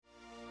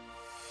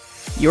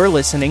You're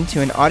listening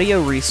to an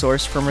audio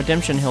resource from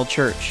Redemption Hill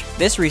Church.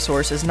 This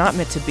resource is not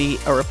meant to be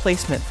a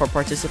replacement for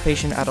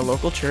participation at a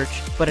local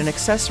church, but an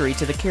accessory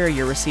to the care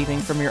you're receiving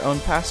from your own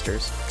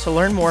pastors. To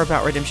learn more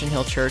about Redemption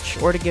Hill Church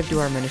or to give to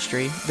our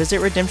ministry, visit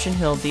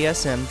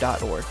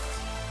redemptionhilldsm.org.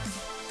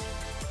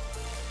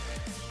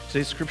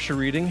 Today's scripture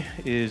reading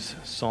is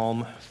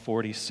Psalm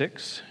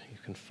 46. You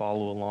can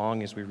follow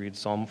along as we read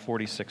Psalm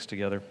 46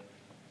 together.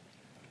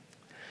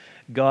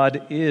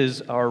 God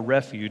is our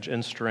refuge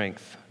and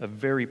strength, a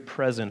very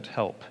present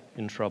help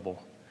in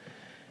trouble.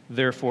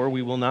 Therefore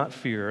we will not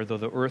fear, though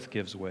the earth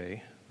gives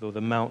way, though the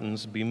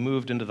mountains be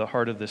moved into the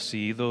heart of the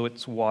sea, though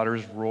its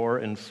waters roar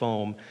and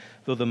foam,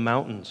 though the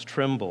mountains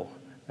tremble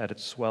at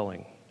its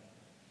swelling.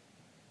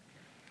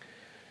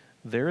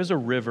 There is a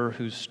river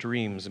whose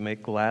streams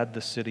make glad the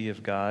city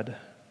of God,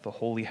 the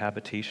holy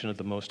habitation of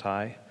the Most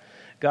High.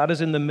 God is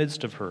in the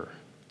midst of her,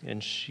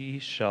 and she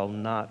shall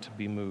not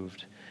be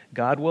moved.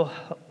 God will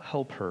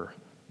help her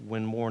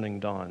when morning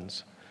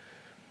dawns.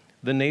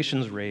 The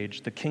nations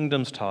rage, the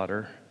kingdoms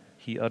totter.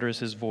 He utters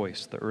his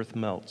voice, the earth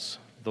melts.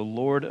 The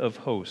Lord of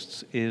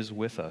hosts is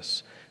with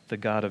us. The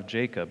God of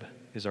Jacob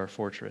is our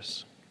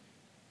fortress.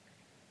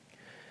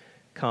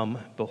 Come,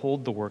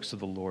 behold the works of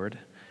the Lord,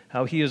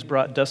 how he has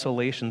brought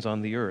desolations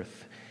on the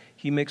earth.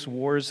 He makes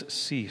wars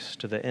cease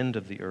to the end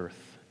of the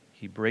earth.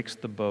 He breaks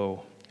the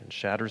bow and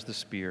shatters the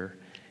spear.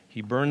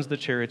 He burns the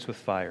chariots with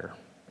fire.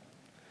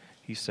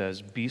 He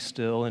says, "Be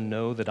still and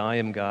know that I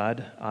am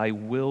God. I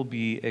will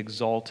be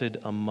exalted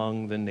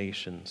among the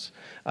nations.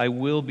 I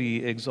will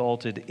be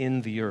exalted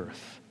in the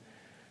earth.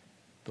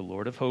 The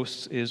Lord of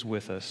hosts is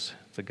with us.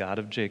 The God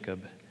of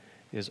Jacob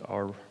is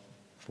our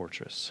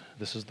fortress."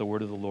 This is the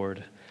word of the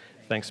Lord.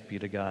 Thanks be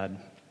to God.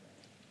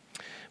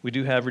 We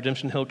do have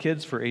Redemption Hill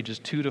kids for ages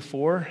 2 to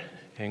 4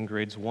 and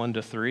grades 1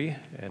 to 3.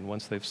 And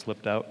once they've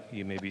slipped out,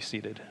 you may be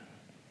seated.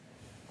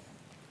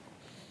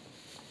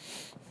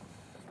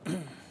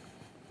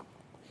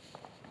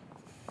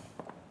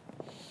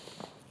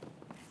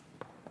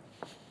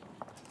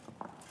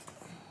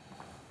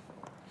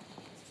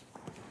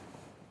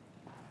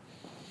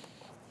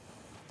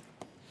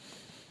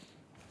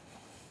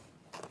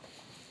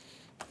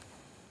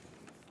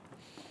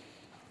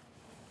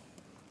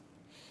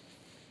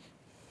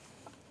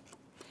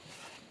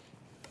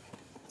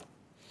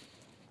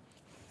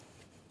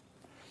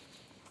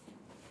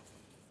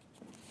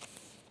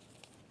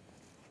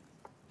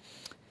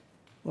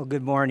 Well,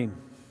 good morning.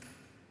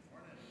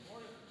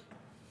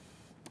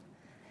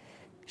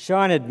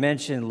 Sean had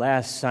mentioned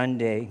last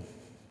Sunday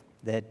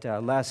that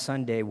last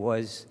Sunday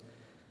was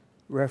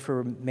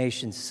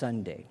Reformation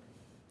Sunday,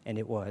 and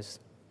it was.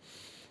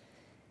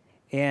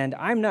 And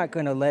I'm not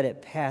going to let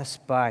it pass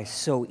by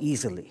so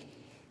easily.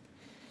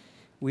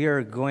 We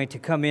are going to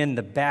come in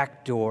the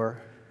back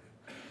door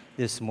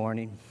this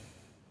morning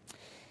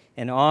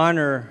and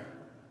honor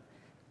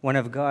one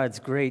of God's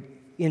great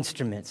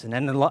instruments, an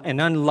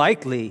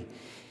unlikely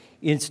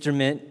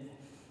instrument,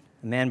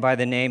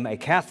 a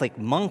Catholic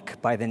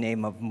monk by the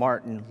name of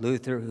Martin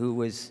Luther, who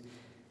was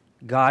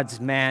God's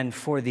man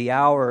for the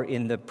hour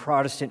in the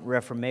Protestant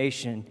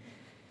Reformation,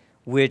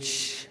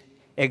 which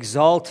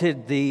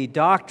exalted the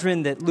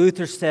doctrine that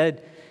Luther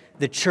said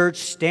the church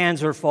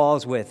stands or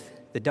falls with,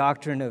 the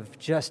doctrine of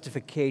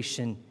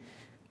justification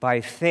by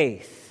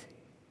faith.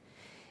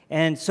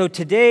 And so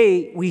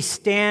today we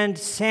stand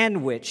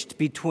sandwiched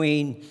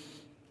between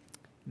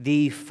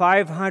the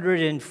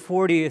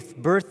 540th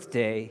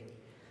birthday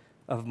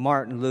of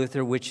Martin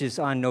Luther, which is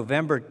on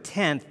November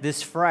 10th,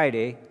 this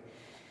Friday,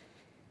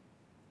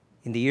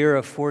 in the year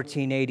of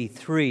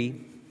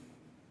 1483.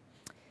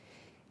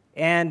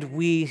 And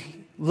we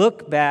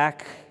look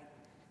back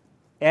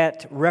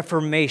at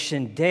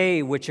Reformation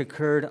Day, which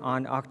occurred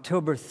on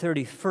October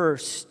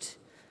 31st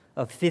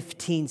of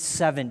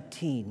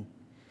 1517,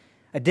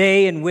 a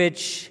day in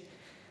which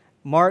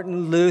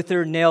Martin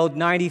Luther nailed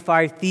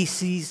 95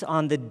 theses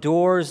on the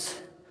doors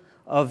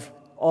of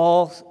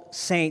All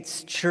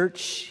Saints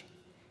Church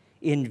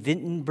in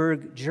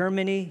Wittenberg,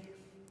 Germany,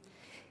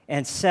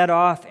 and set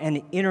off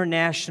an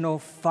international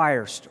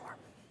firestorm.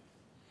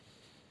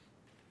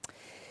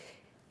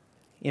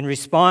 In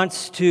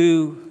response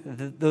to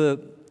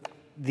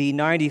the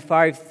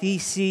 95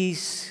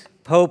 theses,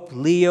 Pope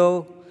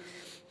Leo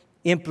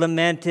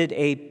implemented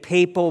a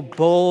papal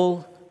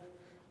bull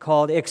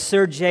called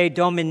Exsurge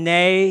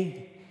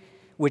Domine,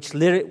 which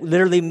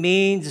literally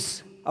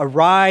means,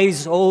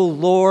 "Arise, O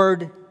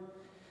Lord,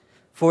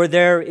 for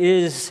there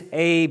is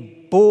a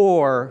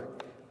boar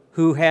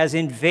who has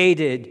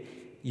invaded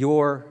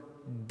your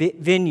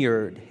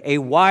vineyard. A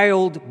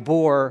wild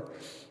boar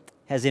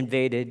has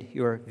invaded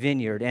your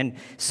vineyard." And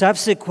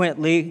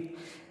subsequently,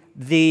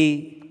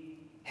 the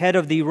head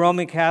of the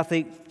Roman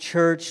Catholic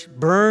Church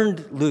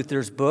burned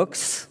Luther's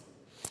books,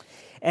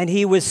 and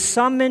he was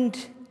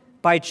summoned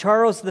by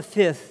Charles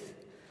V,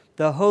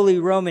 the Holy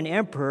Roman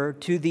Emperor,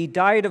 to the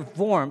Diet of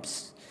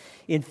Worms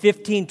in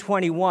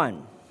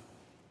 1521.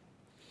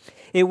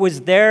 It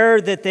was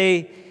there that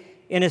they,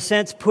 in a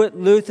sense, put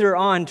Luther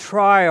on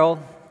trial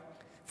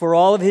for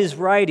all of his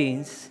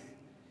writings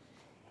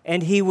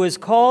and he was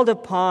called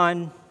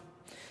upon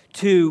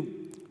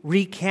to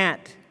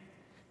recant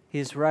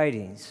his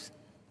writings.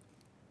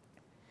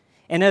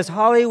 And as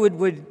Hollywood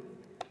would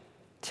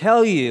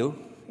tell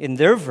you in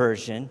their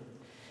version,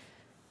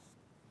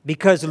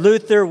 because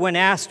Luther, when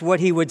asked what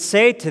he would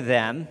say to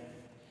them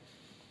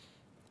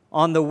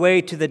on the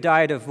way to the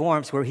Diet of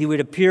Worms, where he would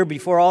appear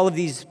before all of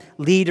these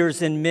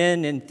leaders and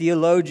men and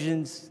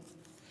theologians,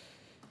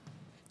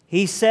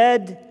 he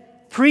said,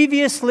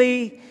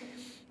 "Previously,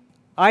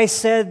 I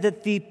said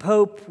that the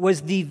Pope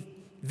was the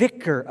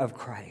vicar of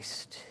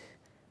Christ.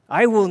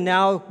 I will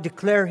now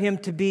declare him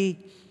to be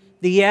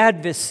the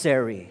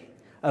adversary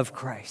of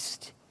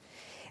Christ."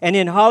 And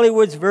in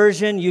Hollywood's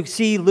version, you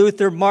see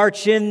Luther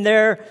march in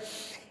there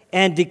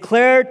and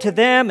declare to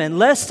them,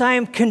 "Unless I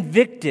am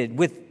convicted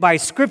by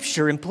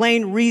Scripture and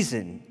plain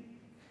reason,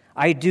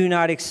 I do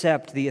not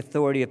accept the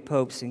authority of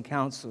popes and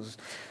councils,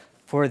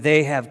 for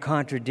they have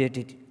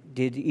contradicted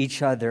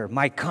each other.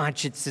 My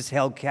conscience is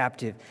held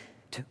captive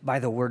by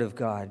the word of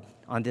God.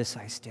 On this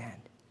I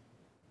stand."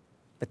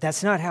 But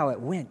that's not how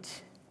it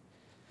went.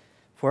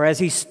 For as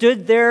he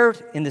stood there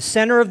in the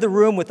center of the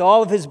room with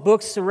all of his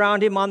books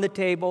around him on the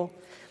table,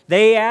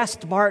 they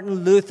asked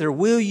Martin Luther,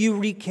 "Will you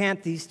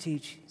recant these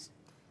teachings?"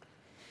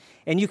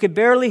 And you could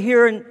barely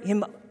hear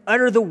him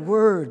utter the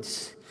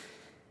words.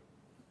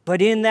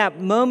 But in that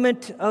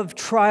moment of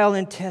trial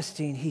and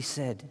testing, he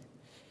said,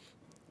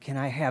 "Can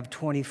I have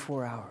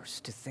 24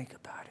 hours to think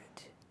about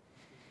it?"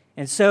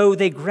 And so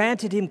they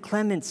granted him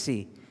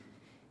clemency,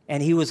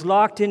 and he was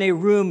locked in a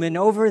room. And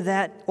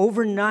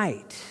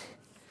overnight,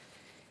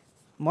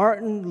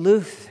 Martin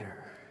Luther,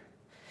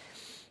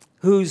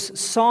 whose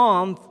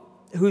Psalm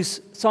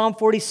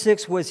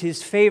 46 was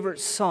his favorite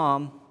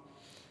psalm,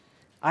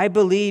 I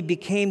believe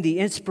became the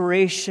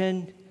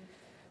inspiration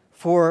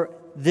for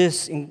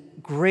this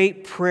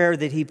great prayer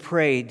that he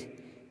prayed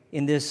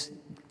in this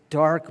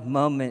dark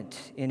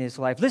moment in his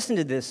life. Listen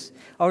to this.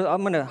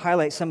 I'm going to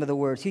highlight some of the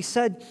words. He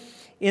said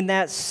in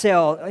that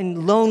cell,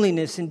 in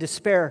loneliness and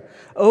despair,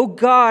 "O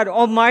God,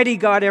 Almighty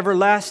God,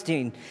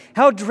 everlasting,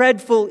 how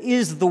dreadful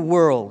is the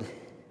world.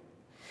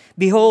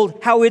 Behold,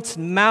 how its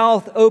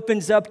mouth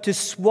opens up to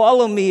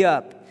swallow me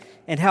up,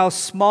 and how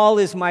small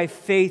is my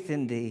faith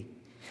in thee.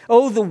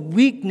 Oh, the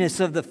weakness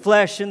of the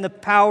flesh and the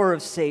power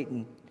of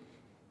Satan.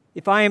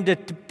 If I am to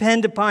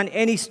depend upon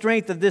any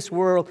strength of this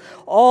world,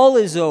 all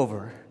is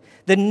over.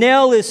 The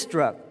nail is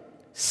struck.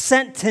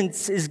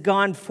 Sentence is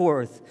gone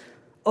forth.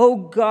 O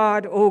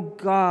God,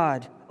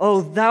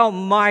 O thou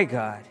my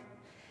God,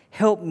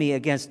 help me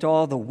against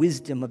all the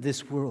wisdom of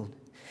this world.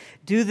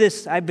 Do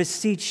this, I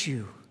beseech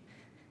you.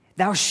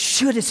 Thou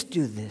shouldest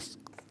do this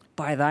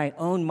by thy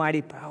own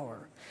mighty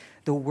power.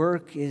 The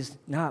work is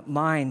not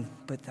mine,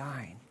 but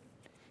thine."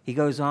 He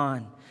goes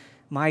on,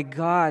 my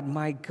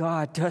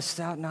God, dost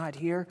thou not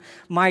hear?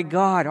 My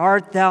God,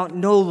 art thou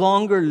no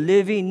longer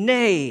living?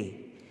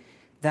 Nay,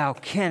 thou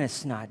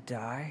canst not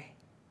die.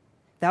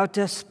 Thou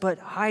dost but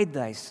hide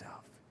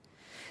thyself.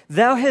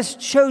 Thou hast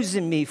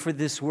chosen me for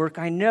this work,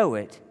 I know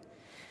it.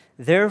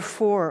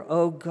 Therefore,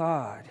 O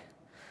God,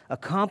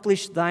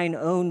 accomplish thine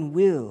own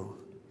will.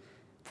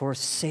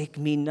 Forsake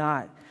me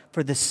not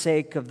for the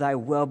sake of thy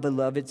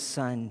well-beloved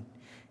Son,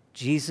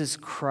 Jesus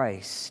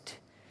Christ,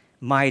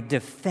 my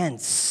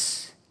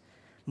defense,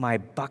 my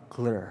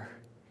buckler,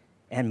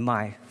 and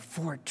my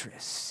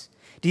fortress.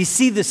 Do you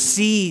see the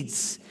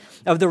seeds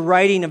of the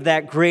writing of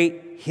that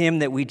great hymn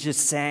that we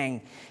just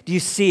sang? Do you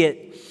see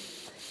it?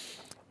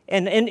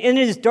 And in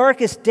his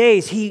darkest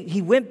days,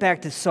 he went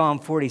back to Psalm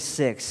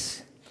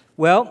 46.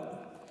 Well,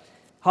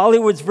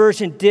 Hollywood's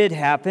version did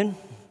happen.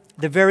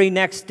 The very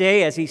next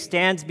day, as he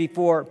stands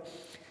before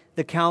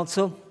the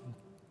council,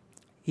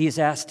 he is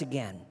asked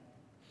again,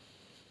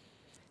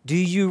 "Do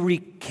you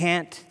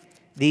recant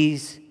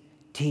these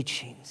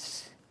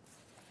teachings?"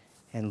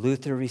 And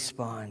Luther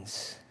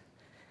responds,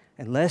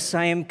 "Unless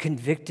I am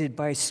convicted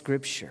by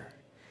Scripture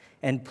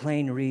and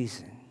plain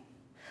reason,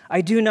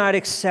 I do not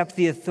accept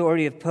the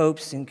authority of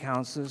popes and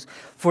councils,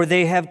 for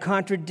they have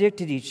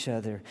contradicted each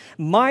other.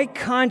 My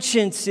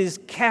conscience is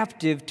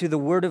captive to the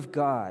word of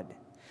God.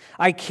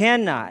 I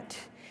cannot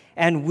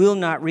and will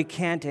not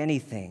recant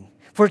anything,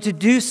 for to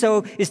do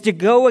so is to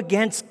go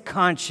against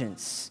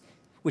conscience,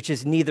 which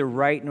is neither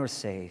right nor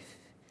safe.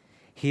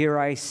 Here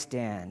I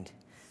stand.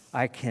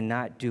 I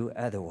cannot do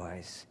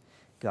otherwise.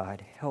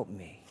 God, help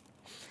me."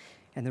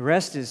 And the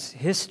rest is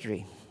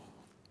history.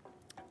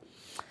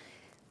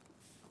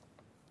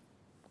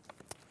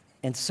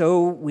 And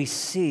so we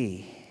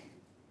see,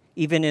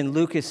 even in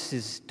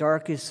Lucas's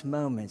darkest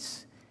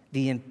moments,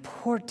 the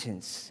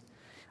importance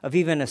of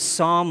even a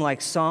psalm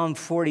like Psalm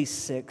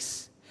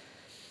 46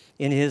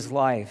 in his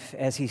life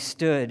as he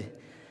stood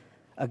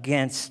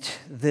against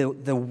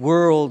the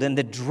world and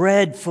the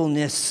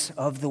dreadfulness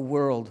of the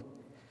world.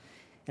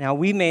 Now,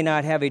 we may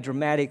not have a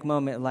dramatic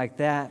moment like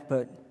that,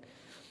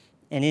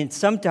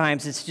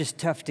 sometimes it's just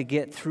tough to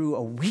get through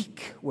a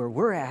week where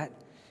we're at.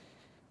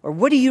 Or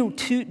what do you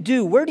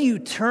do? Where do you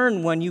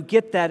turn when you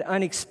get that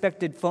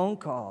unexpected phone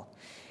call?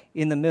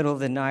 in the middle of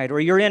the night, or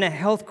you're in a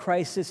health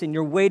crisis and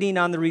you're waiting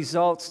on the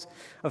results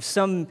of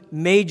some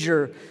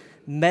major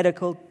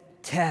medical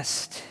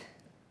test.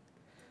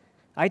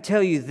 I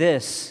tell you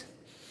this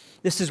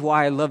is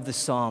why I love the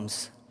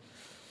Psalms.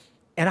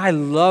 And I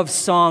love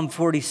Psalm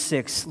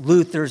 46,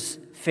 Luther's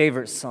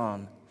favorite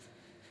psalm.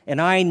 And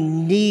I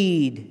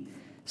need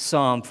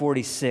Psalm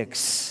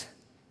 46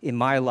 in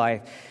my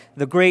life.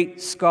 The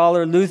great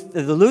scholar,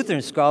 the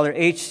Lutheran scholar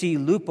H.C.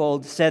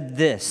 Leupold said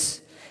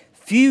this: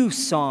 few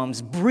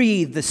psalms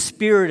breathe the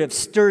spirit of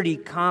sturdy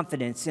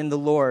confidence in the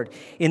Lord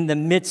in the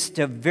midst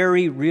of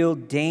very real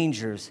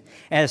dangers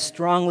as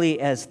strongly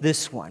as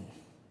this one.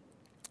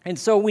 And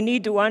so we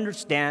need to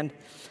understand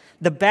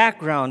the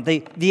background,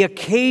 the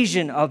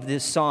occasion of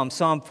this psalm,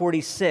 Psalm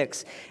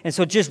 46. And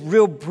so just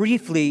real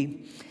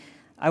briefly,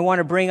 I want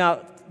to bring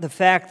out the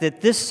fact that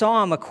this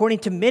psalm, according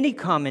to many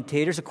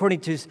commentators,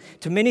 according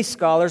to many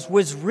scholars,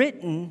 was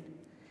written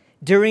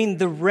during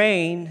the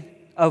reign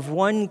of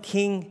one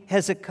King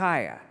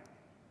Hezekiah.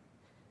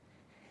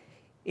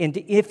 And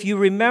if you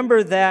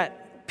remember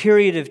that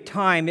period of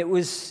time, it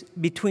was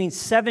between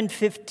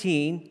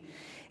 715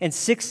 and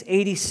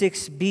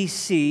 686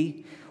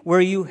 BC,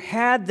 where you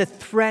had the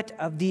threat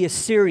of the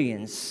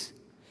Assyrians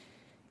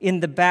in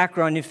the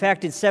background. In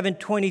fact, in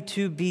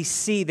 722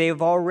 BC, they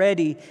have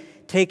already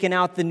taken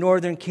out the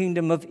northern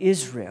kingdom of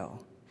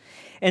Israel.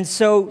 And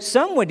so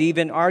some would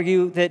even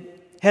argue that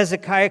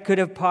Hezekiah could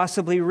have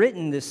possibly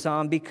written this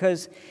psalm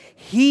because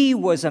he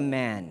was a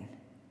man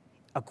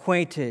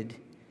acquainted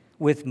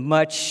with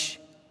much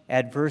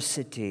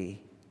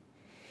adversity.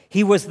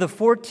 He was the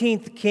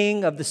 14th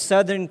king of the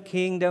southern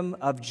kingdom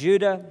of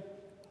Judah.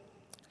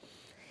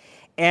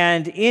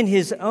 And in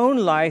his own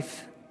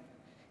life,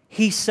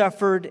 he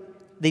suffered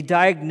the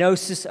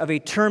diagnosis of a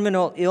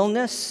terminal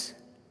illness,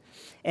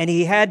 and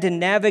he had to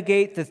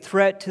navigate the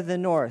threat to the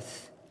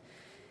north.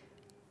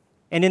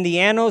 And in the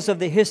annals of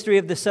the history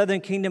of the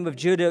southern kingdom of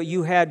Judah,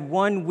 you had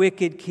one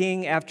wicked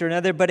king after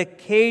another, but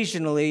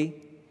occasionally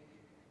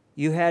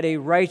you had a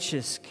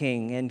righteous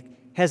king, and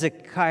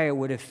Hezekiah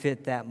would have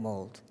fit that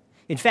mold.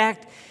 In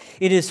fact,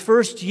 in his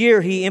first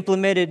year, he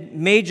implemented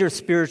major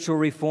spiritual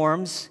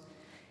reforms,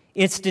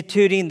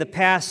 reinstituting the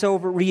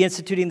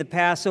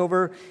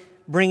Passover,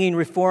 bringing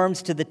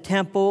reforms to the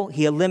temple.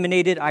 He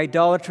eliminated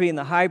idolatry in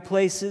the high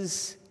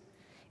places.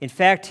 In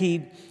fact,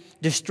 he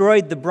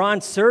destroyed the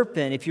bronze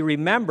serpent. If you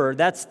remember,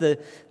 that's the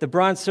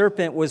bronze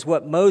serpent was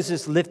what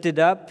Moses lifted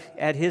up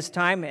at his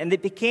time, and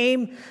it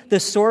became the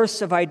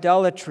source of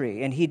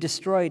idolatry, and he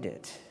destroyed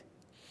it.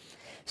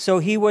 So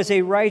he was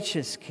a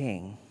righteous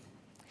king.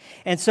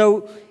 And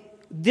so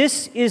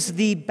this is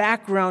the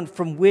background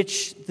from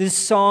which this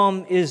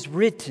psalm is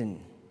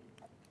written.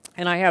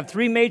 And I have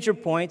 3 major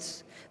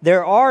points.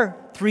 There are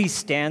 3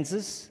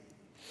 stanzas.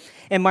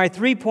 And my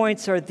 3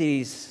 points are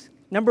these.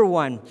 Number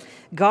 1,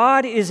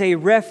 God is a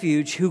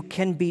refuge who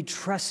can be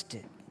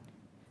trusted.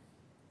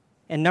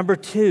 And number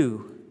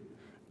 2,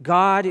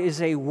 God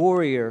is a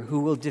warrior who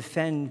will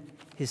defend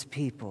his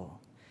people.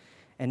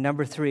 And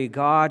number 3,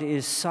 God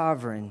is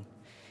sovereign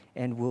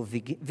and will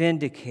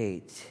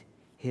vindicate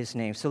his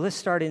name. So let's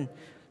start in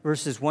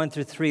verses 1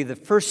 through 3. The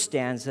first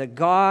stanza,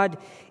 God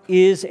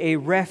is a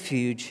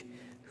refuge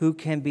who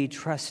can be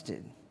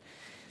trusted.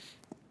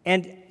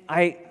 And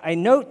I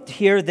note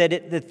here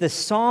that the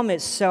psalm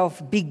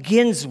itself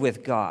begins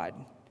with God.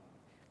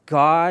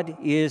 God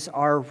is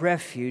our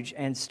refuge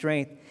and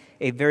strength,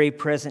 a very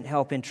present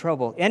help in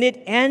trouble. And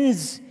it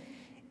ends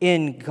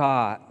in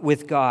God,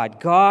 with God.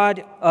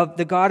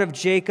 The God of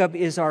Jacob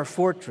is our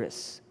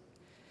fortress.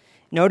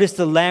 Notice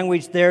the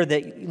language there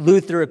that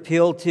Luther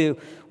appealed to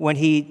when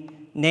he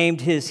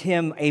named his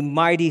hymn, A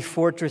Mighty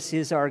Fortress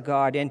is Our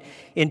God. And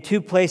in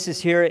 2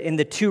 places here, in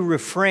the 2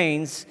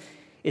 refrains,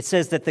 it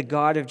says that the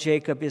God of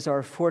Jacob is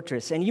our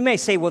fortress. And you may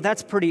say, well,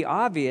 that's pretty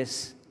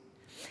obvious.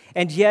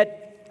 And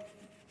yet,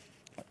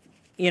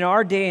 in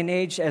our day and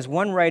age, as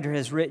one writer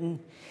has written,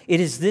 it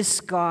is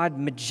this God,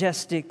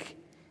 majestic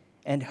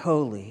and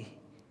holy,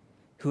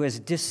 who has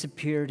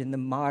disappeared in the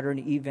modern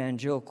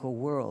evangelical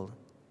world.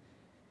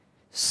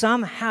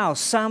 Somehow,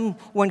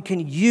 someone can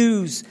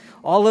use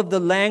all of the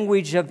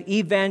language of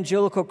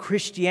evangelical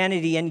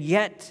Christianity, and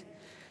yet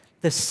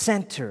the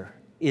center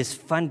is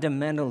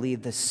fundamentally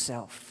the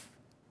self.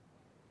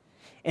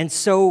 And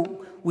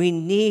so we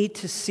need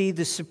to see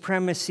the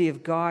supremacy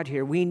of God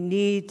here. We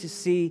need to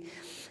see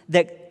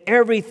that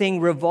everything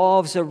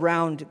revolves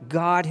around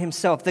God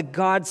himself, the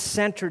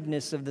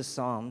God-centeredness of the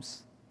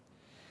Psalms.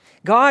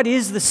 God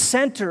is the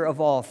center of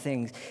all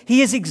things.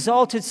 He is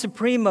exalted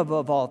supreme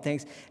above all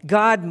things.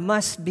 God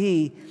must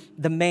be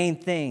the main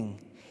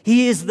thing.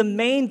 He is the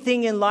main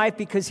thing in life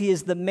because he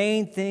is the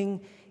main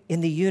thing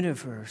in the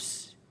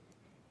universe.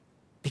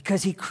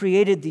 Because he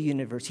created the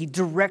universe. He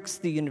directs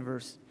the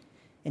universe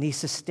and he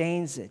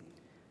sustains it.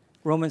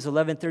 Romans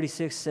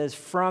 11:36 says,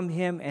 from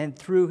him and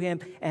through him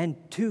and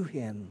to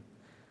him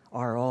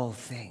are all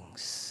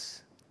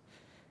things.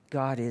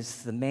 God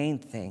is the main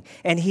thing.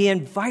 And he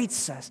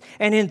invites us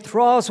and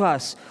enthralls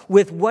us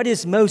with what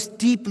is most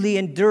deeply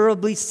and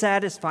durably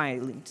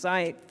satisfying,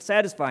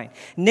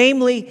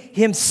 namely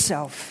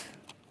himself.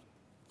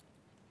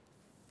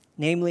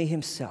 Namely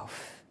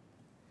himself.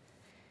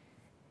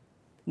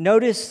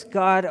 Notice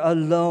God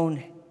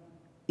alone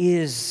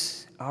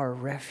is our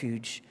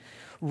refuge.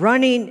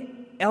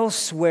 Running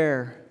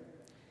elsewhere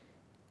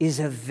is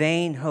a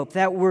vain hope.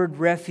 That word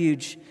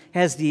refuge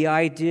has the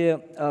idea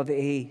of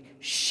a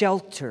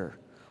shelter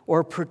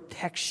or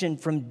protection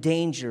from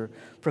danger,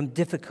 from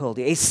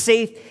difficulty, a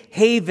safe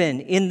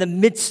haven in the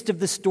midst of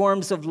the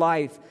storms of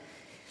life.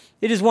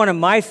 It is one of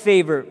my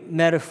favorite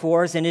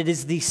metaphors, and it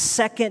is the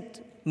second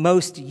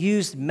most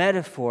used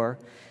metaphor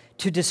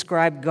to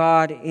describe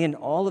God in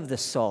all of the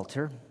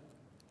Psalter.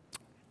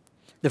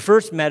 The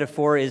first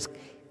metaphor is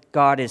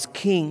God as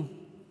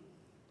king,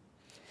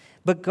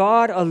 but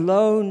God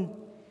alone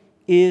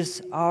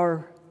is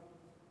our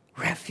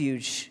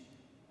refuge.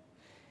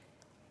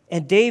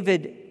 And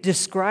David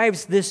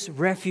describes this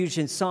refuge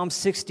in Psalm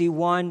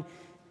 61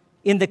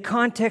 in the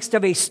context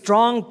of a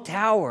strong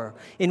tower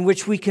in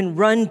which we can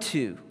run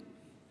to.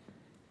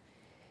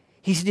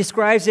 He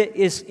describes it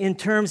as in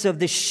terms of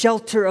the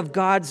shelter of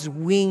God's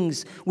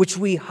wings, which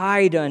we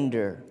hide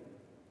under.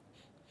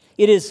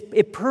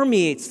 It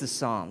permeates the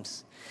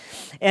Psalms.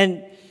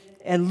 And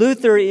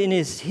Luther, in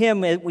his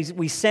hymn,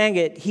 we sang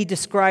it, he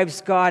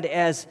describes God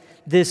as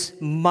this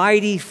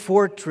mighty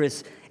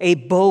fortress, a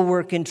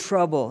bulwark in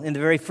trouble, in the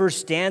very first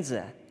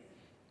stanza.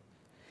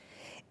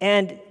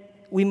 And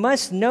we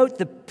must note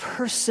the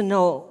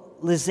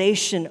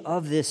personalization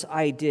of this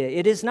idea.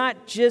 It is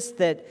not just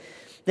that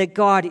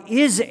God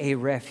is a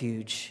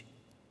refuge,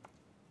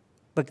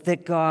 but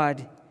that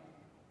God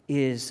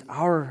is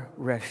our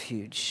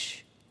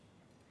refuge.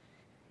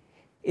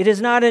 It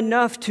is not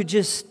enough to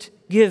just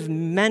give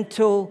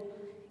mental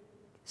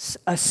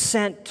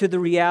assent to the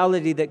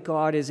reality that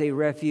God is a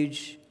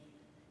refuge.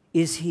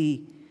 Is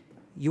he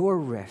your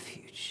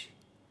refuge?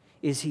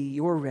 Is he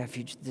your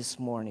refuge this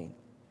morning?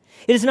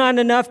 It is not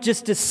enough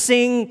just to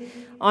sing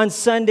on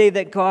Sunday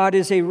that God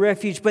is a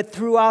refuge, but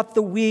throughout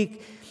the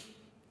week,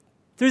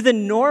 through the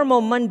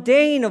normal,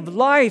 mundane of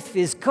life,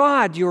 is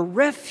God your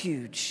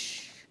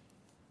refuge?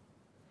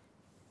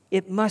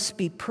 It must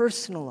be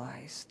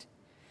personalized.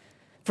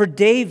 For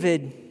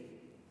David,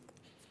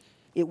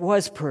 it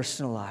was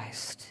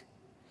personalized.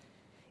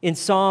 In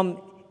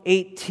Psalm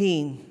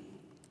 18,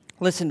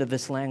 listen to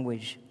this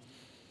language.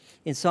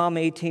 In Psalm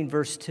 18,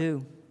 verse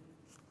 2,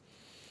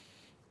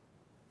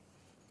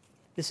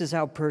 this is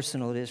how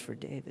personal it is for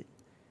David.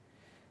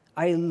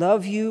 I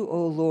love you,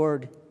 O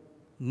Lord,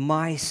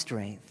 my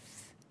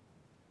strength.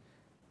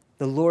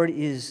 The Lord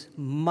is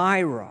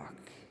my rock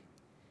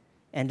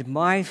and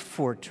my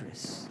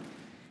fortress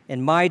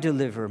and my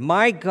deliverer,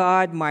 my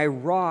God, my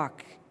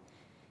rock,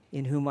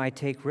 in whom I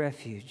take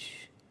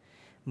refuge,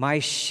 my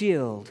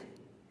shield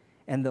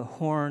and the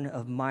horn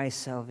of my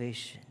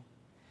salvation,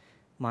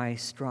 my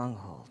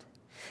stronghold.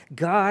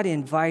 God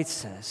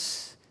invites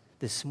us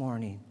this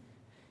morning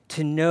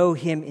to know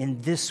him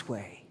in this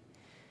way,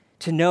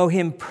 to know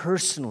him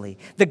personally.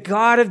 The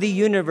God of the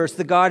universe,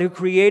 the God who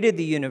created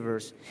the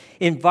universe,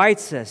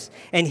 invites us,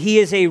 and he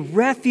is a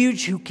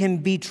refuge who can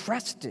be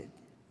trusted.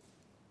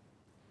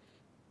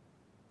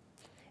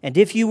 And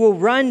if you will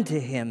run to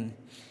him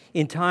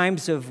in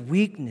times of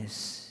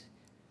weakness,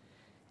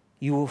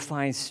 you will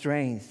find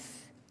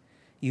strength.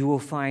 You will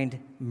find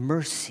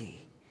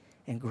mercy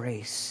and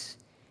grace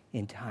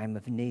in time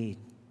of need.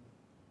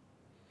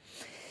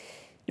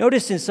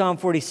 Notice in Psalm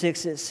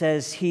 46 it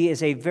says he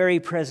is a very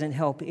present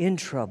help in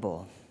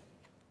trouble.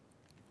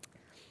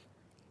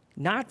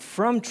 Not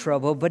from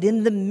trouble, but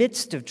in the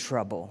midst of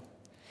trouble.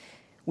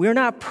 We're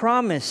not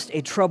promised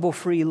a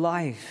trouble-free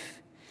life.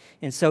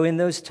 And so in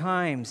those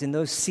times, in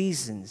those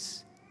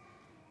seasons,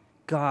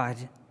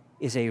 God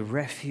is a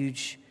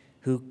refuge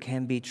who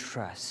can be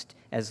trusted.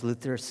 As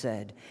Luther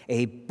said,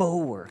 a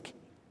bulwark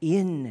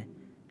in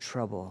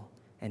trouble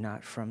and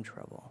not from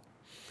trouble.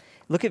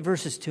 Look at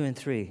verses 2 and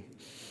 3.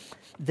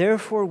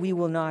 Therefore we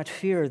will not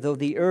fear, though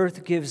the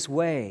earth gives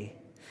way,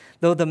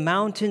 though the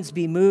mountains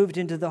be moved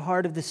into the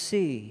heart of the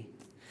sea,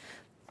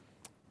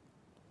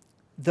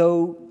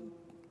 though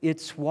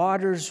its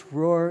waters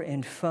roar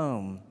and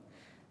foam,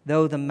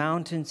 though the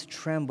mountains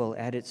tremble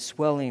at its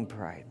swelling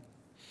pride.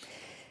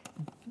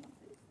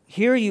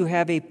 Here you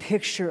have a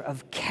picture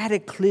of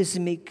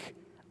cataclysmic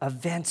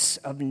events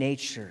of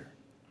nature,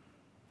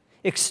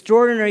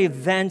 extraordinary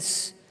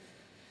events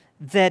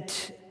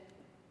that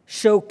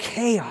show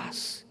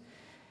chaos.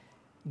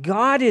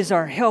 God is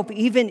our help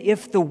even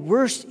if the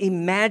worst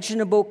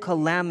imaginable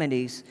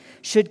calamities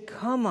should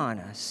come on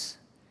us.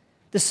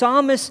 The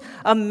psalmist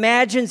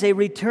imagines a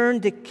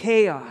return to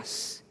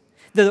chaos.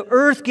 The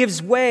earth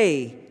gives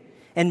way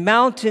and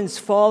mountains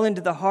fall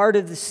into the heart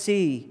of the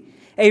sea.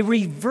 A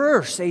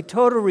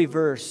total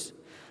reverse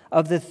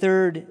of the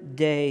third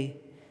day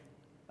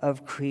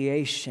of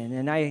creation.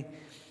 And I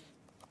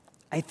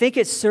think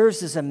it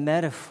serves as a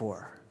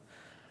metaphor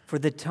for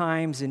the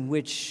times in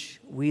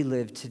which we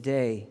live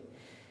today.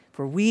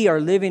 For we are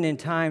living in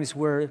times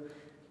where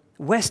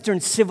Western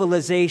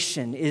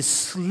civilization is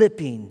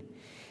slipping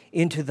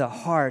into the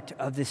heart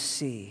of the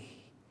sea.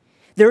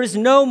 There is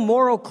no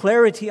moral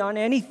clarity on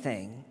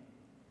anything.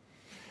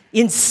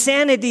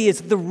 Insanity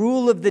is the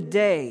rule of the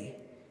day.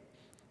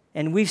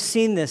 And we've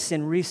seen this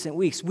in recent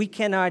weeks. We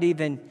cannot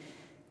even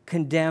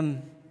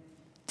condemn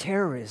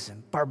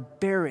terrorism,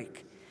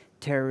 barbaric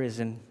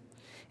terrorism.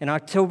 On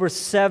October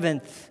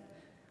 7th,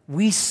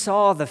 we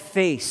saw the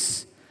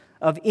face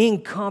of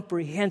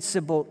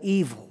incomprehensible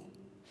evil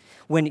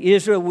when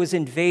Israel was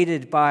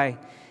invaded by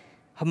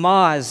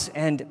Hamas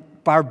and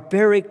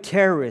barbaric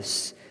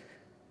terrorists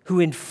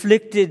who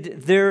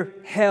inflicted their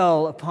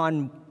hell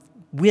upon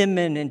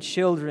women and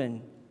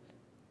children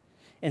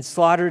and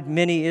slaughtered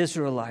many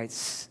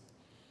Israelites.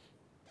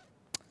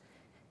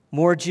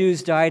 More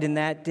Jews died in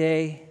that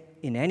day,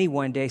 in any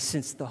one day,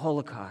 since the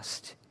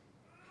Holocaust.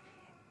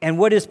 And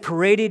what is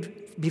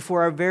paraded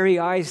before our very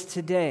eyes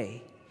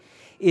today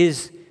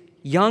is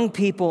young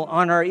people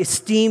on our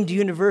esteemed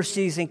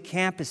universities and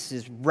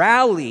campuses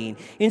rallying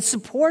in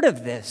support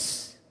of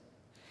this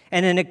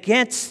and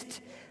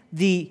against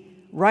the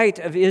right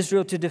of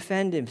Israel to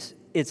defend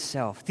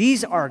itself.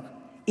 These are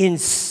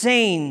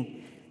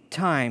insane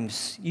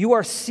times. You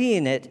are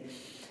seeing it.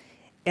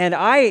 And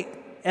I,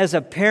 as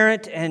a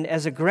parent and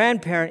as a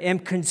grandparent, am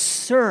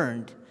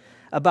concerned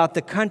about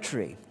the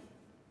country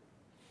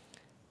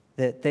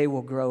that they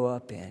will grow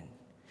up in.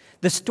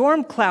 The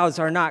storm clouds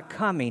are not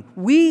coming.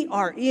 We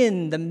are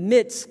in the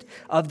midst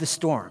of the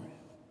storm.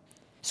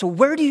 So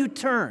where do you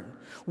turn?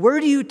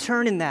 Where do you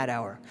turn in that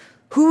hour?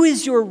 Who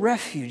is your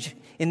refuge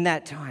in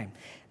that time?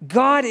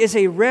 God is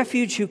a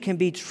refuge who can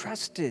be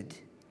trusted.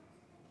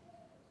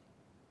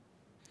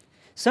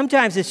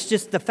 Sometimes it's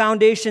just the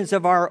foundations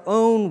of our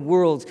own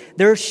worlds.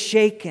 They're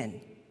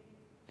shaken.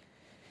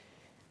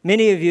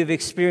 Many of you have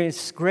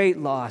experienced great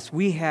loss.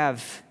 We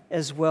have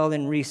as well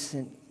in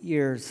recent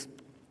years.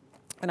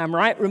 And I'm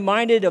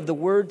reminded of the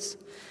words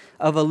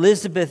of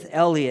Elizabeth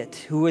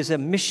Elliot, who was a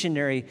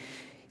missionary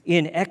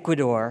in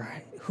Ecuador,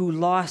 who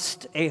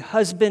lost a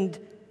husband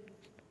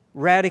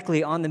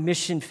radically on the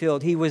mission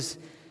field. He was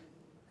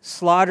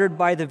slaughtered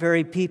by the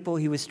very people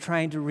he was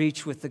trying to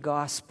reach with the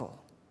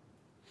gospel.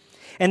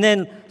 And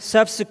then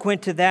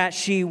subsequent to that,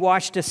 she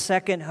watched a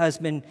second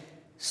husband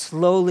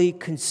slowly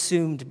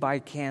consumed by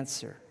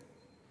cancer.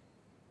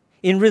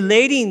 In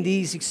relating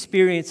these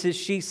experiences,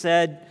 she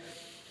said,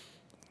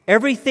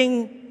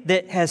 "Everything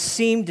that has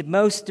seemed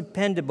most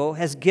dependable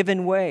has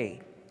given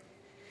way.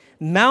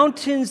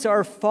 Mountains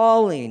are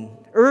falling.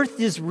 Earth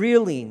is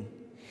reeling.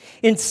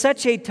 In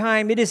such a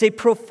time, it is a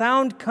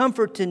profound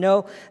comfort to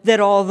know that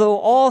although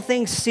all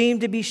things seem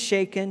to be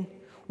shaken,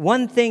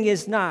 one thing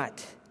is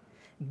not.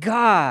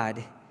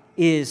 God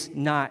is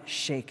not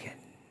shaken."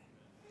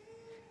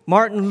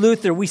 Martin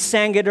Luther, we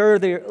sang it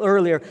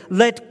earlier,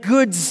 "Let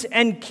goods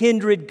and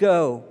kindred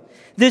go,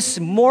 this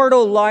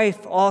mortal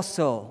life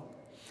also.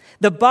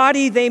 The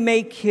body they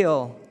may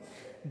kill,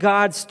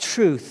 God's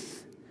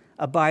truth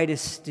abideth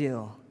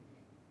still.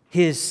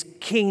 His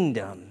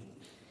kingdom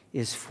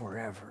is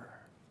forever."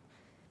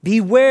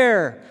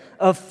 Beware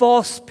of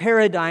false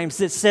paradigms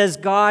that says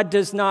God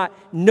does not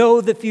know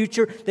the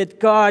future,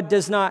 that God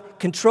does not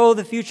control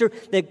the future,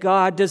 that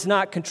God does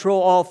not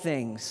control all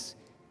things.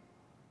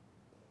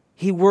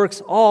 He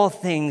works all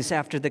things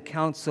after the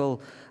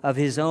counsel of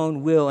his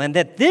own will, and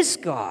that this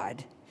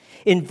God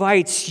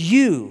invites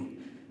you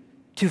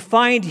to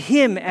find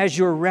him as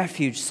your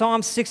refuge.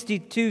 Psalm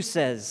 62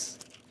 says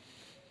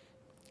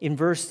in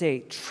verse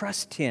 8,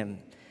 "Trust him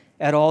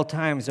at all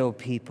times, O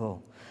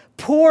people.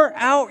 Pour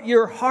out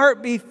your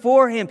heart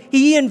before him."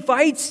 He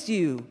invites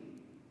you.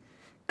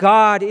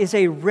 God is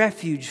a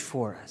refuge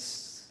for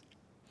us.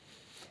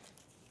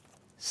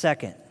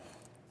 Second,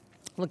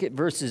 look at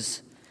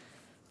verse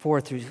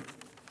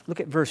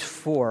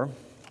 4.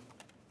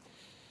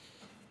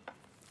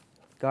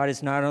 God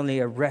is not only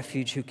a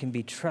refuge who can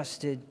be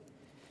trusted,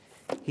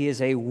 he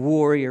is a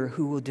warrior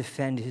who will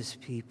defend his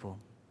people.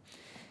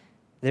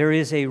 "There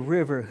is a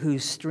river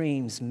whose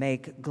streams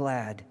make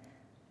glad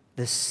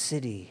the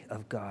city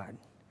of God,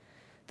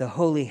 the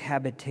holy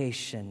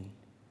habitation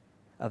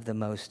of the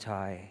Most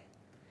High."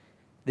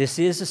 This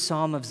is a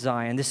psalm of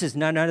Zion. This is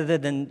none other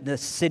than the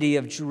city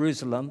of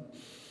Jerusalem.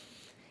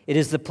 It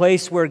is the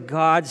place where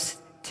God's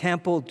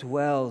temple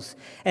dwells.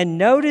 And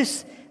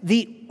notice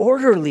the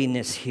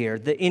orderliness here,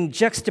 in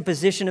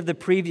juxtaposition of the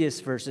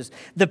previous verses,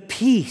 the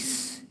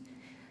peace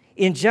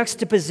in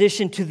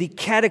juxtaposition to the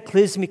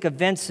cataclysmic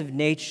events of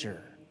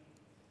nature.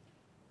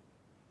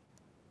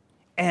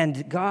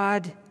 And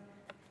God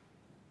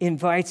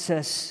invites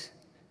us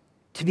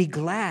to be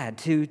glad,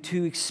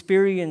 to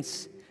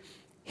experience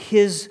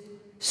his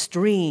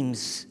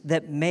streams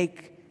that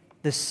make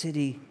the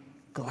city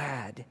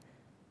glad.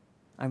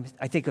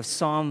 I think of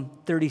Psalm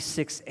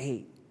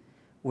 36:8,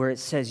 where it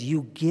says,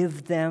 "You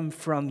give them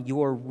from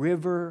your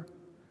river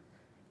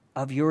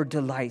of your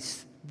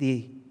delights,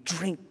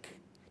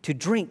 to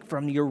drink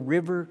from your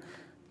river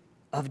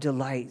of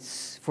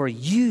delights. For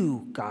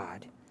you,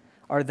 God,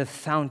 are the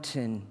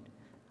fountain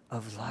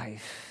of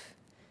life."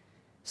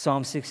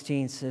 Psalm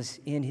 16 says,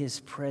 in his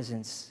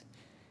presence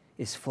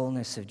is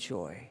fullness of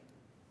joy.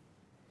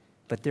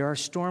 But there are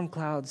storm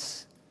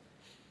clouds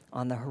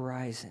on the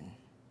horizon.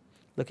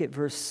 Look at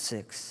verse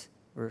 6.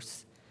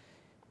 It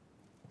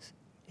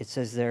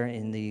says there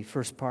in the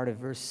first part of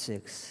verse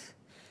 6,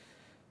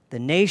 the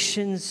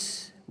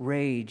nations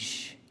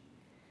rage,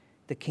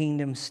 the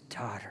kingdoms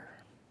totter.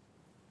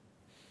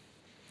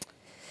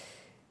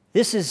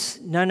 This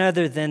is none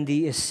other than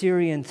the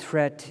Assyrian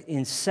threat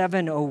in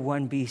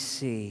 701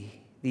 BC.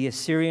 The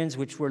Assyrians,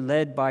 which were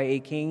led by a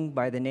king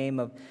by the name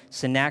of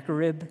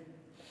Sennacherib,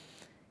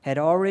 had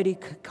already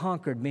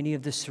conquered many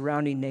of the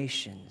surrounding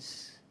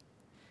nations.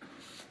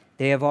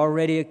 They've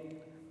already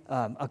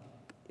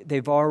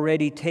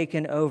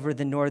taken over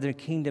the northern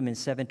kingdom in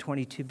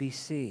 722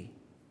 BC.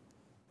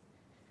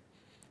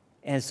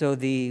 And so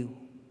the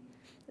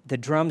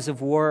drums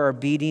of war are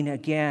beating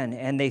again,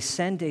 and they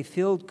send a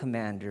field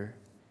commander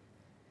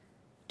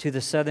to the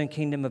southern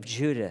kingdom of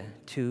Judah,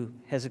 to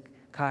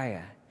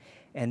Hezekiah.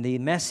 And the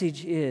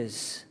message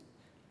is,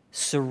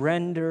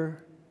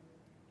 surrender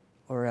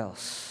or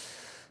else.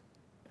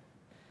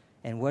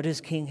 And what does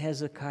King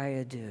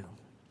Hezekiah do?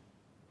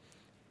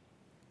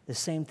 The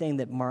same thing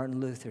that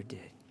Martin Luther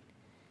did.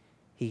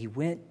 He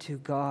went to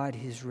God,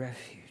 his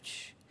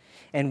refuge.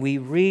 And we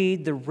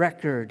read the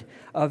record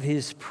of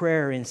his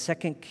prayer in 2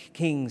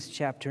 Kings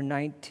chapter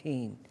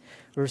 19,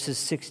 verses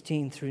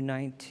 16 through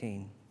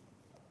 19.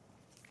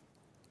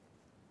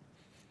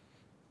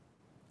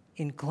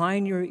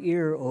 Incline your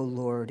ear, O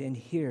Lord, and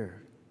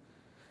hear.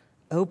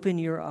 Open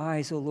your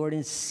eyes, O Lord,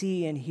 and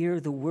see and hear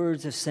the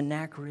words of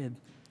Sennacherib,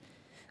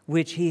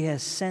 which he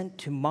has sent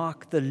to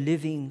mock the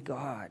living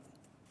God.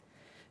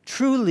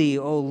 Truly,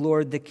 O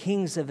Lord, the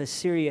kings of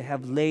Assyria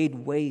have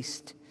laid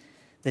waste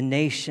the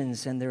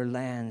nations and their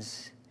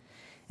lands,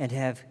 and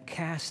have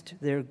cast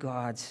their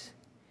gods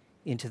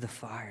into the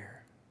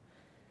fire.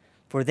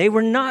 For they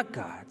were not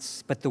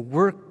gods, but the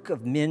work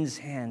of men's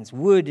hands,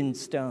 wood and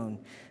stone.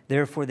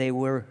 Therefore they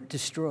were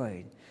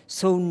destroyed.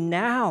 So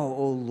now,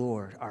 O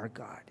Lord our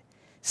God,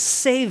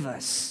 save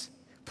us,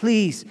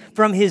 please,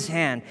 from his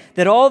hand,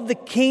 that all the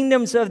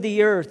kingdoms of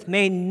the earth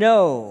may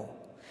know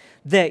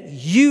that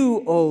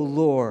you, O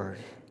Lord,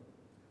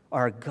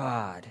 are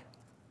God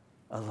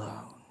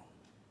alone.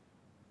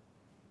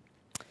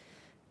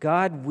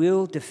 God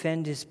will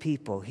defend his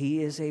people.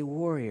 He is a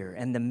warrior.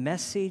 And the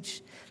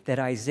message that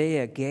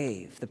Isaiah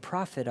gave, the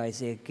prophet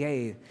Isaiah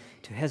gave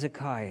to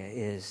Hezekiah,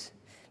 is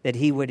that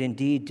he would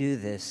indeed do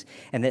this,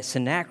 and that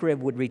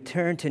Sennacherib would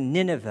return to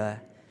Nineveh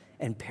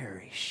and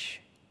perish.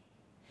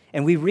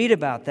 And we read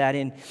about that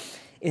in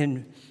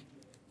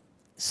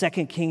 2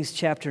 Kings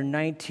chapter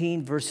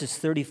 19, verses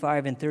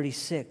 35 and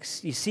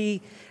 36. You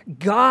see,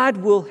 God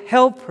will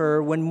help her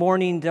when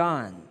morning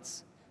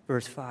dawns.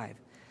 Verse 5.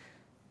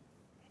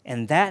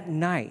 And that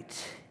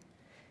night,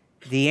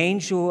 the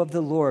angel of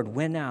the Lord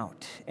went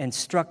out and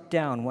struck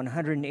down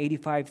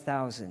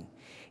 185,000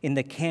 in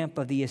the camp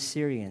of the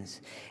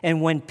Assyrians.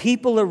 And when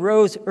people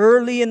arose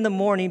early in the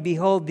morning,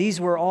 behold,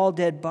 these were all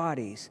dead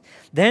bodies.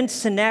 Then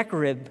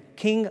Sennacherib,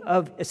 king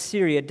of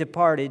Assyria,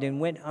 departed and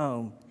went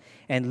home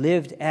and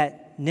lived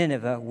at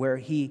Nineveh, where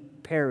he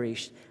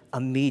perished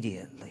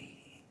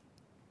immediately.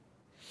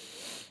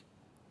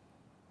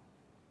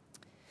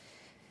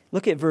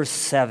 Look at verse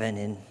 7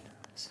 in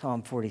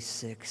Psalm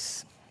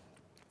 46.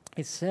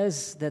 It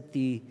says that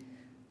the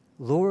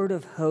Lord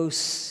of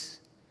hosts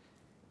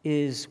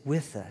is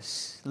with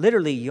us.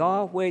 Literally,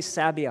 Yahweh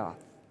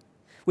Sabaoth,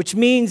 which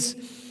means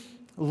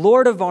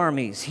Lord of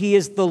armies. He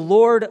is the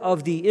Lord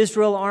of the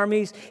Israel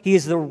armies. He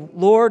is the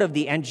Lord of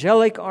the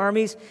angelic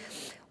armies.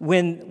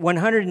 When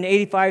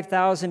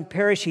 185,000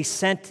 perished, he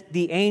sent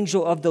the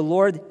angel of the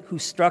Lord who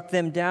struck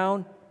them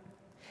down.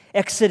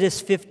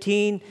 Exodus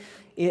 15,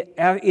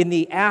 in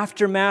the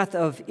aftermath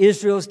of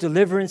Israel's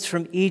deliverance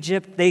from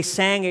Egypt, they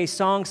sang a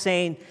song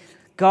saying,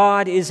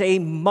 God is a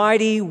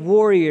mighty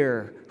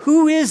warrior.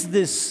 Who is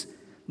this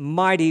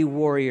mighty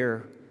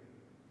warrior?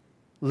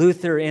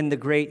 Luther, in the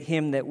great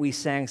hymn that we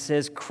sang,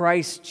 says,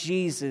 Christ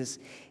Jesus,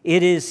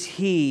 it is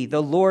he,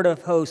 the Lord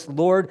of hosts,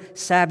 Lord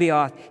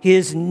Sabaoth,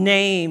 his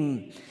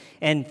name,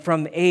 and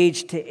from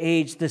age to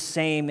age the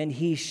same, and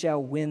he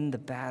shall win the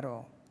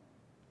battle.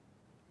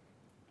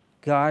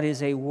 God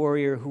is a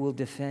warrior who will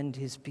defend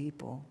his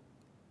people.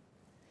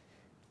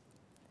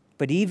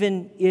 But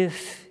even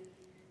if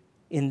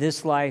in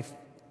this life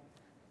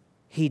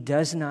he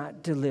does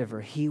not deliver,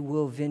 he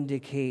will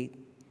vindicate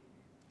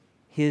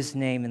his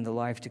name in the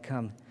life to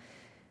come.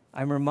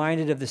 I'm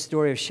reminded of the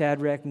story of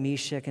Shadrach,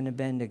 Meshach, and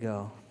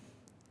Abednego.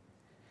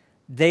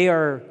 They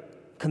are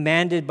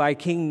commanded by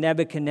King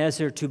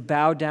Nebuchadnezzar to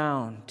bow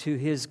down to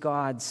his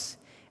gods,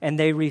 and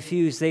they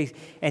refuse.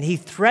 And he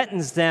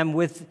threatens them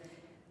with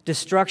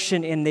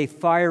destruction in the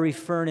fiery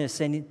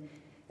furnace. And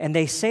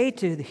they say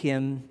to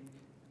him,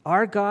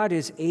 our God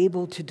is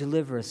able to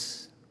deliver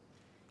us.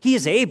 He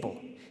is able.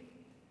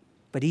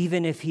 But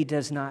even if he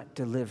does not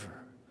deliver,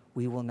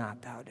 we will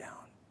not bow down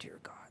to your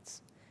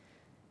gods.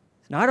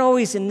 It's not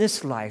always in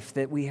this life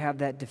that we have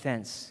that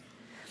defense.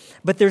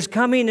 But there's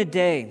coming a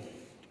day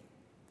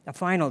a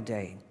final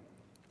day,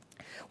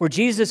 where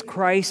Jesus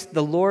Christ,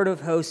 the Lord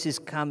of hosts, is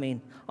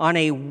coming on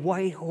a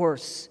white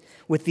horse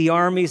with the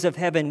armies of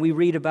heaven. We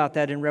read about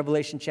that in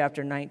Revelation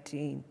chapter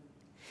 19.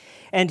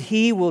 And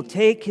he will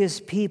take his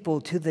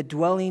people to the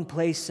dwelling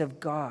place of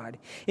God,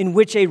 in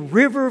which a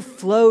river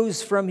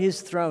flows from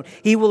his throne.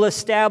 He will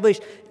establish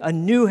a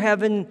new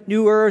heaven,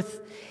 new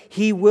earth.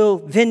 He will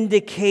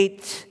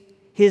vindicate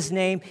his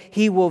name.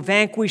 He will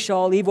vanquish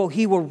all evil.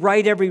 He will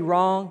right every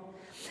wrong.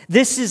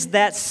 This is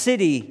that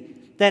city,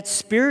 that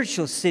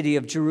spiritual city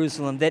of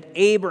Jerusalem that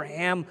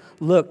Abraham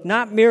looked,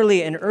 not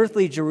merely an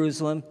earthly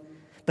Jerusalem,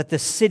 but the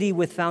city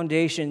with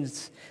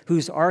foundations,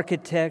 whose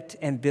architect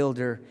and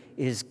builder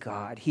is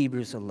God.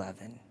 Hebrews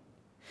 11.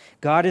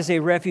 God is a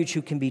refuge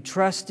who can be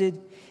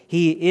trusted.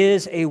 He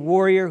is a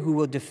warrior who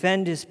will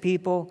defend his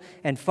people.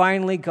 And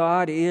finally,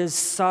 God is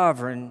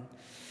sovereign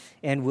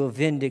and will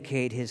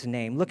vindicate his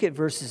name. Look at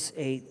verses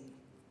 8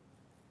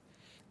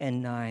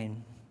 and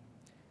 9.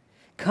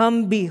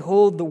 Come,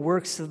 behold the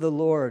works of the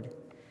Lord,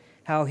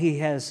 how he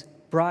has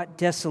brought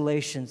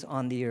desolations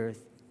on the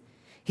earth.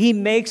 He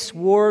makes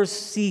wars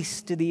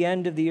cease to the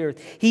end of the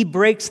earth. He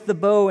breaks the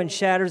bow and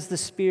shatters the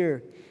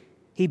spear.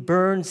 He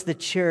burns the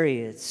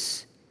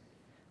chariots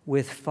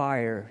with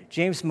fire.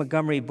 James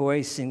Montgomery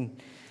Boyce, in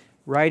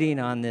writing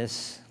on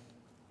this,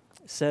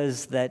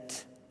 says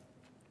that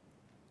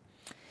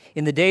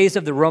in the days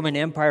of the Roman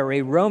Empire,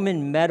 a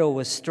Roman medal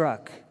was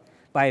struck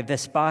by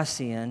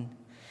Vespasian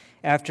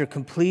after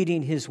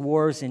completing his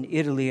wars in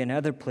Italy and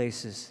other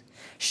places,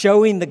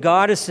 showing the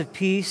goddess of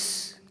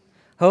peace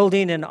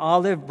holding an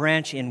olive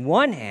branch in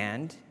one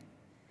hand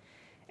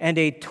and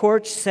a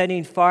torch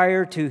setting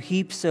fire to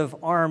heaps of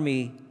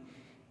army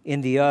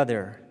in the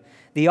other.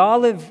 The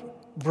olive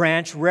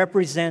branch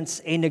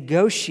represents a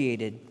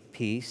negotiated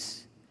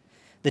peace.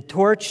 The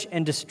torch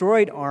and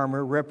destroyed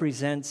armor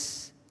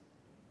represents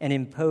an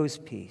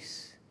imposed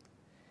peace.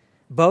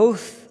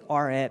 Both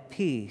are at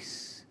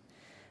peace,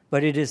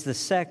 but it is the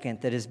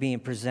second that is being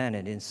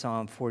presented in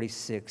Psalm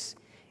 46,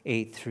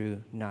 8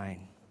 through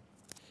 9.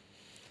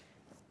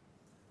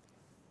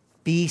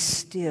 Be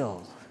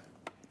still,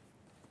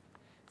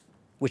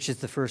 which is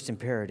the first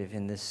imperative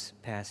in this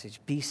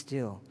passage. Be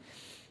still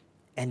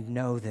and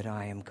know that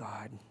I am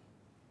God.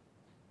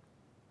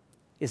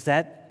 Is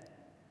that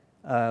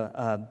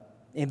an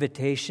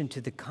invitation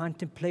to the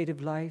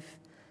contemplative life?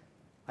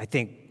 I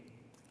think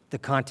the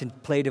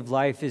contemplative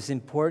life is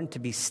important, to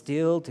be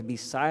still, to be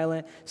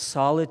silent,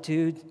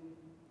 solitude,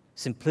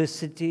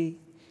 simplicity.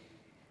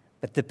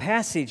 But the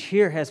passage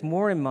here has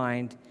more in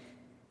mind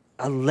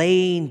a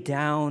laying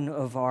down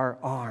of our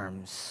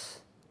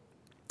arms,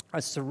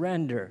 a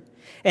surrender,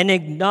 an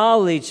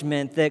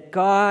acknowledgement that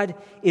God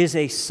is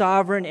a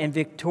sovereign and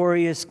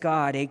victorious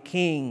God, a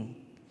king,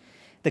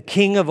 the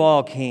King of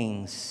all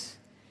kings.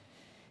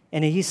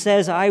 And he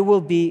says, I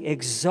will be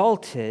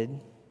exalted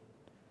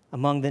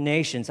among the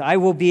nations. I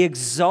will be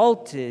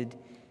exalted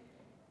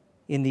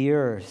in the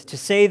earth. To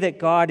say that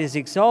God is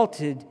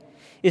exalted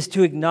is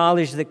to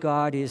acknowledge that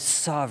God is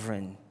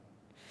sovereign.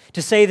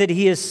 To say that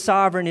he is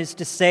sovereign is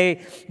to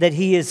say that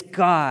he is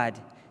God.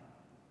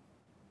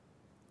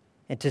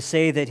 And to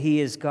say that he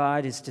is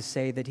God is to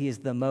say that he is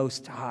the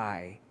Most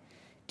High,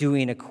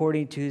 doing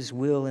according to his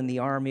will in the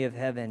army of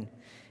heaven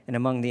and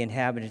among the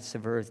inhabitants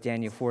of earth,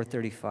 Daniel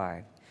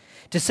 4:35.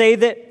 To say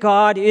that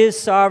God is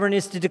sovereign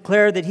is to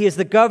declare that he is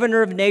the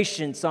governor of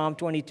nations, Psalm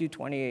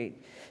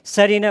 22:28,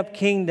 setting up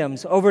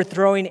kingdoms,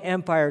 overthrowing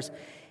empires,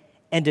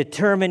 and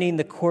determining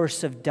the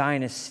course of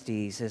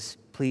dynasties as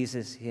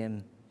pleases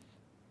him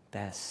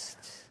best.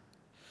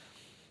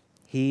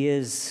 He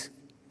is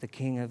the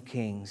King of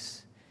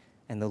kings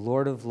and the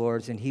Lord of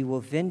lords, and he will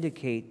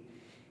vindicate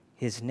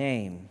his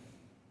name.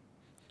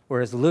 Or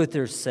as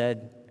Luther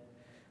said,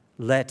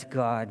 let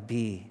God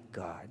be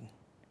God.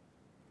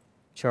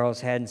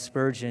 Charles Haddon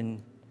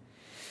Spurgeon,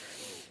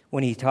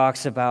 when he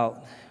talks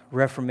about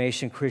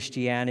Reformation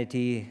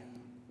Christianity,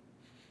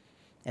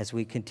 as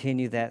we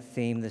continue that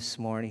theme this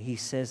morning, he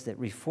says that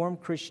Reformed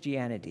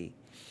Christianity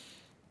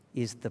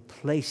is the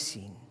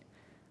placing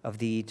of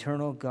the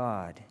eternal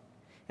God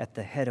at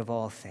the head of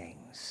all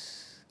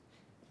things.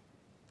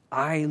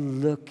 I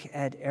look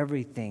at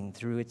everything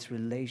through its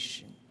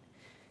relation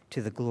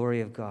to the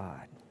glory of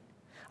God.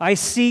 I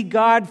see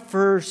God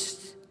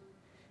first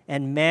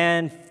and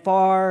man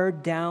far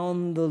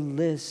down the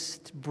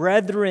list.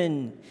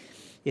 Brethren,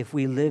 if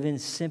we live in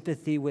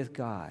sympathy with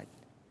God,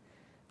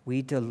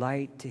 we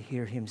delight to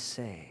hear him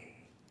say,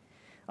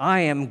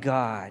 I am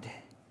God,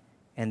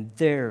 and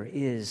there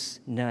is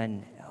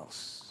none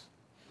else.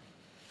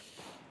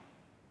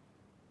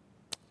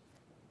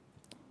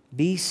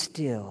 Be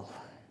still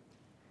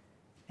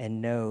and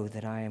know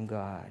that I am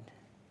God.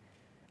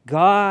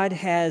 God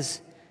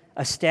has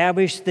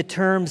established the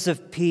terms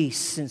of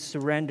peace and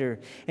surrender.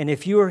 And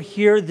if you are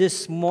here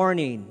this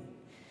morning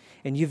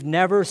and you've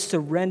never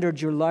surrendered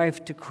your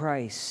life to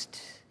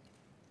Christ,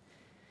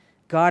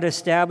 God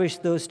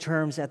established those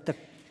terms at the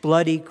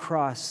bloody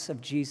cross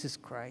of Jesus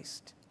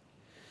Christ.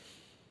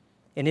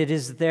 And it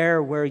is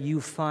there where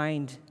you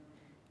find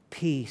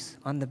peace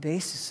on the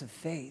basis of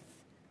faith.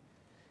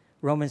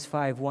 Romans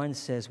 5:1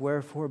 says,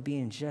 wherefore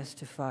being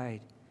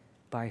justified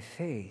by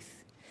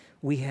faith,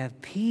 we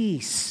have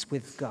peace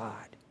with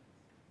God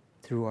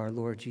through our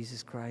Lord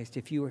Jesus Christ.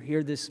 If you are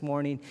here this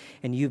morning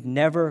and you've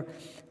never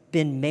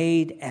been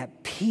made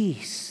at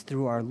peace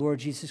through our Lord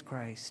Jesus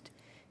Christ,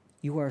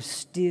 you are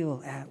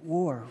still at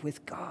war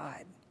with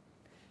God.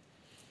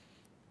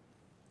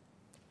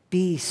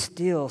 Be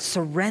still,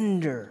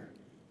 surrender,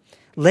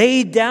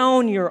 lay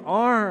down your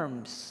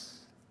arms.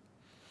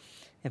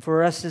 And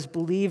for us as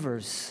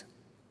believers,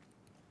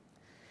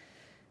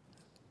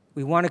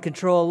 we want to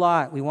control a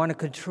lot. We want to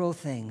control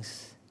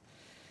things.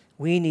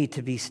 We need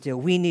to be still.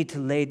 We need to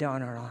lay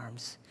down our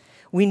arms.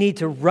 We need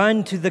to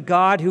run to the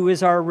God who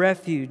is our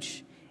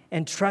refuge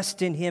and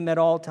trust in Him at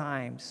all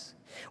times.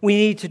 We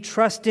need to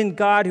trust in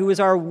God who is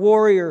our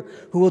warrior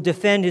who will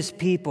defend His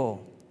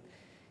people.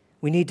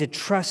 We need to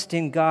trust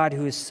in God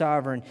who is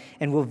sovereign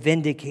and will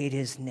vindicate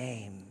His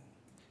name.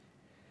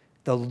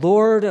 The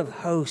Lord of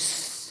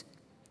hosts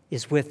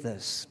is with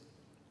us.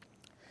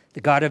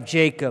 The God of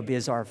Jacob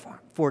is our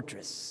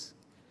fortress.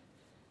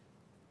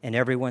 And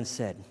everyone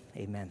said,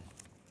 amen.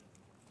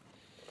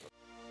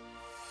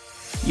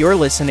 You're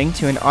listening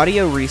to an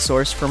audio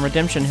resource from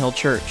Redemption Hill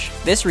Church.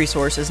 This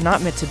resource is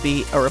not meant to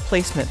be a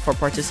replacement for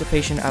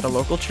participation at a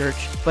local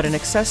church, but an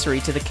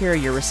accessory to the care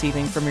you're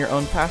receiving from your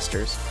own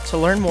pastors. To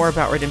learn more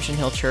about Redemption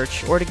Hill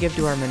Church or to give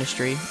to our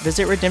ministry,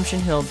 visit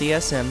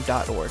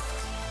redemptionhilldsm.org.